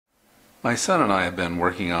My son and I have been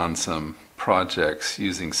working on some projects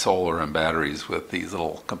using solar and batteries with these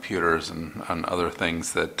little computers and other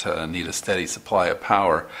things that need a steady supply of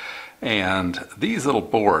power. And these little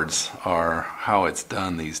boards are how it's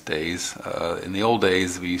done these days. In the old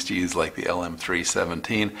days, we used to use like the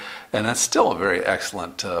LM317, and that's still a very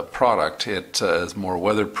excellent product. It is more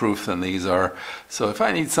weatherproof than these are. So if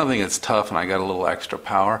I need something that's tough and I got a little extra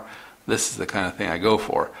power, this is the kind of thing I go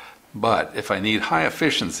for. But if I need high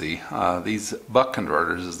efficiency, these buck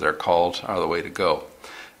converters, as they're called, are the way to go.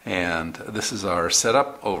 And this is our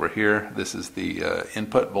setup over here. This is the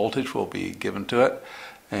input voltage will be given to it,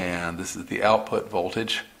 and this is the output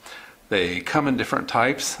voltage. They come in different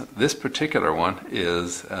types. This particular one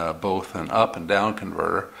is both an up and down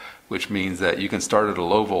converter, which means that you can start at a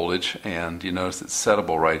low voltage, and you notice it's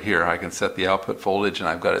settable right here. I can set the output voltage, and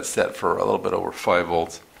I've got it set for a little bit over 5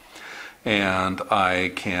 volts. And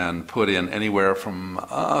I can put in anywhere from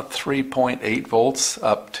 3.8 volts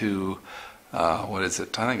up to what is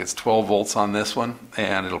it? I think it's 12 volts on this one,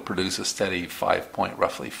 and it'll produce a steady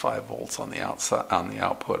roughly 5 volts on the outside, on the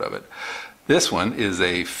output of it. This one is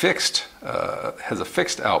a fixed, has a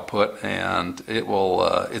fixed output, and it will.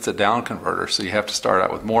 It's a down converter, so you have to start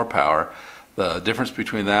out with more power. The difference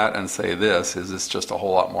between that and say this is it's just a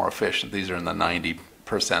whole lot more efficient. These are in the 90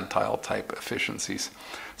 percentile type efficiencies.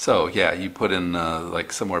 So yeah, you put in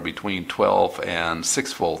like somewhere between 12 and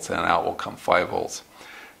 6 volts, and out will come 5 volts.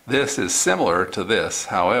 This is similar to this.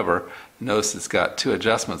 However, notice it's got 2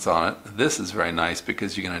 adjustments on it. This is very nice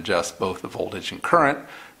because you can adjust both the voltage and current.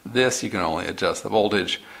 This you can only adjust the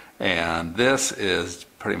voltage, and this is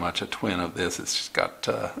pretty much a twin of this. It's just got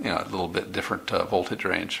you know, a little bit different voltage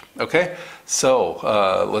range. Okay,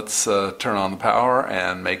 so let's turn on the power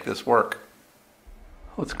and make this work.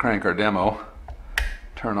 Let's crank our demo.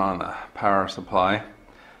 Turn on the power supply,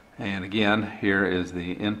 and again, here is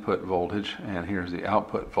the input voltage and here's the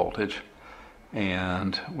output voltage,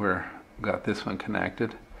 and we've got this one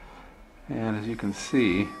connected. And as you can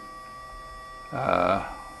see,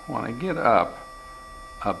 when I get up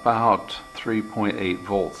about 3.8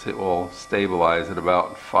 volts, it will stabilize at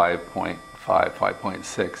about 5.5,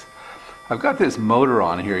 5.6. I've got this motor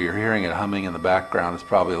on here. You're hearing it humming in the background. It's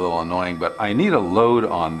probably a little annoying, but I need a load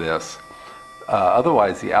on this.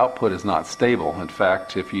 Otherwise, the output is not stable. In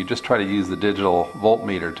fact, if you just try to use the digital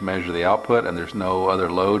voltmeter to measure the output and there's no other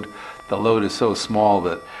load, the load is so small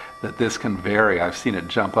that this can vary. I've seen it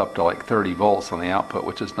jump up to like 30 volts on the output,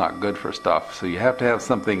 which is not good for stuff. So you have to have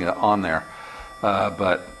something on there.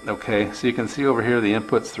 But okay, so you can see over here the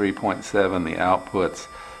input's 3.7, the output's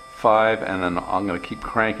 5, and then I'm going to keep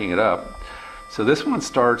cranking it up. So this one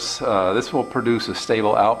starts, this will produce a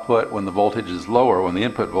stable output when the voltage is lower, when the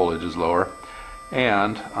input voltage is lower.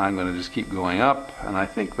 And I'm going to just keep going up, and I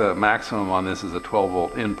think the maximum on this is a 12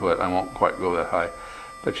 volt input. I won't quite go that high,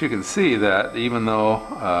 but you can see that even though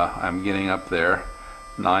I'm getting up there,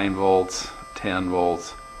 9 volts, 10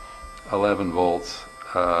 volts, 11 volts,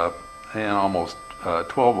 and almost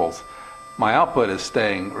 12 volts, my output is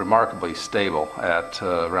staying remarkably stable at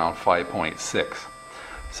around 5.6.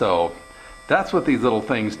 So that's what these little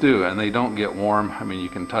things do, and they don't get warm. I mean, you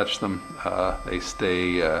can touch them. They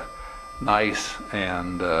stay nice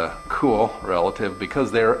and cool relative,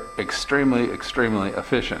 because they're extremely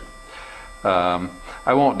efficient. I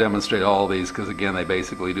won't demonstrate all of these because again they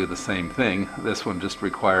basically do the same thing. This one just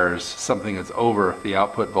requires something that's over the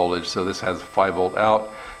output voltage, so this has 5 volt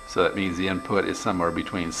out, so that means the input is somewhere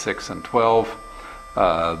between 6 and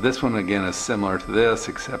 12. This one again is similar to this,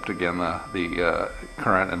 except again the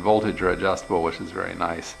current and voltage are adjustable, which is very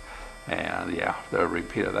nice. And yeah, the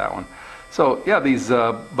repeat of that one. So yeah, these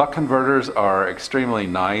buck converters are extremely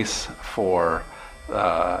nice for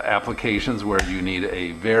applications where you need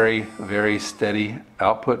a very steady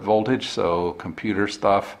output voltage, so computer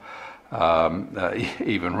stuff,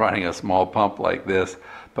 even running a small pump like this,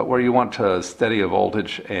 but where you want to steady a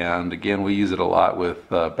voltage. And again, we use it a lot with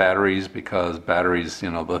batteries, because batteries, you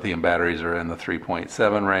know, lithium batteries are in the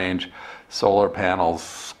 3.7 range. Solar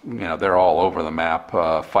panels, you know, they're all over the map.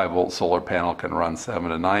 5 volt solar panel can run 7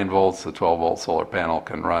 to 9 volts. The 12 volt solar panel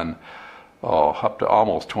can run up to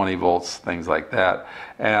almost 20 volts, things like that.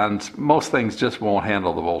 And most things just won't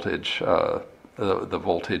handle the voltage, the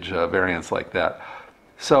voltage variance like that.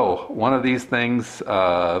 So one of these things,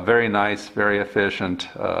 very nice, very efficient,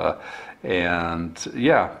 and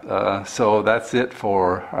yeah, so that's it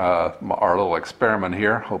for our little experiment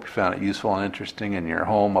here. Hope you found it useful and interesting in your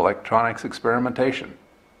home electronics experimentation.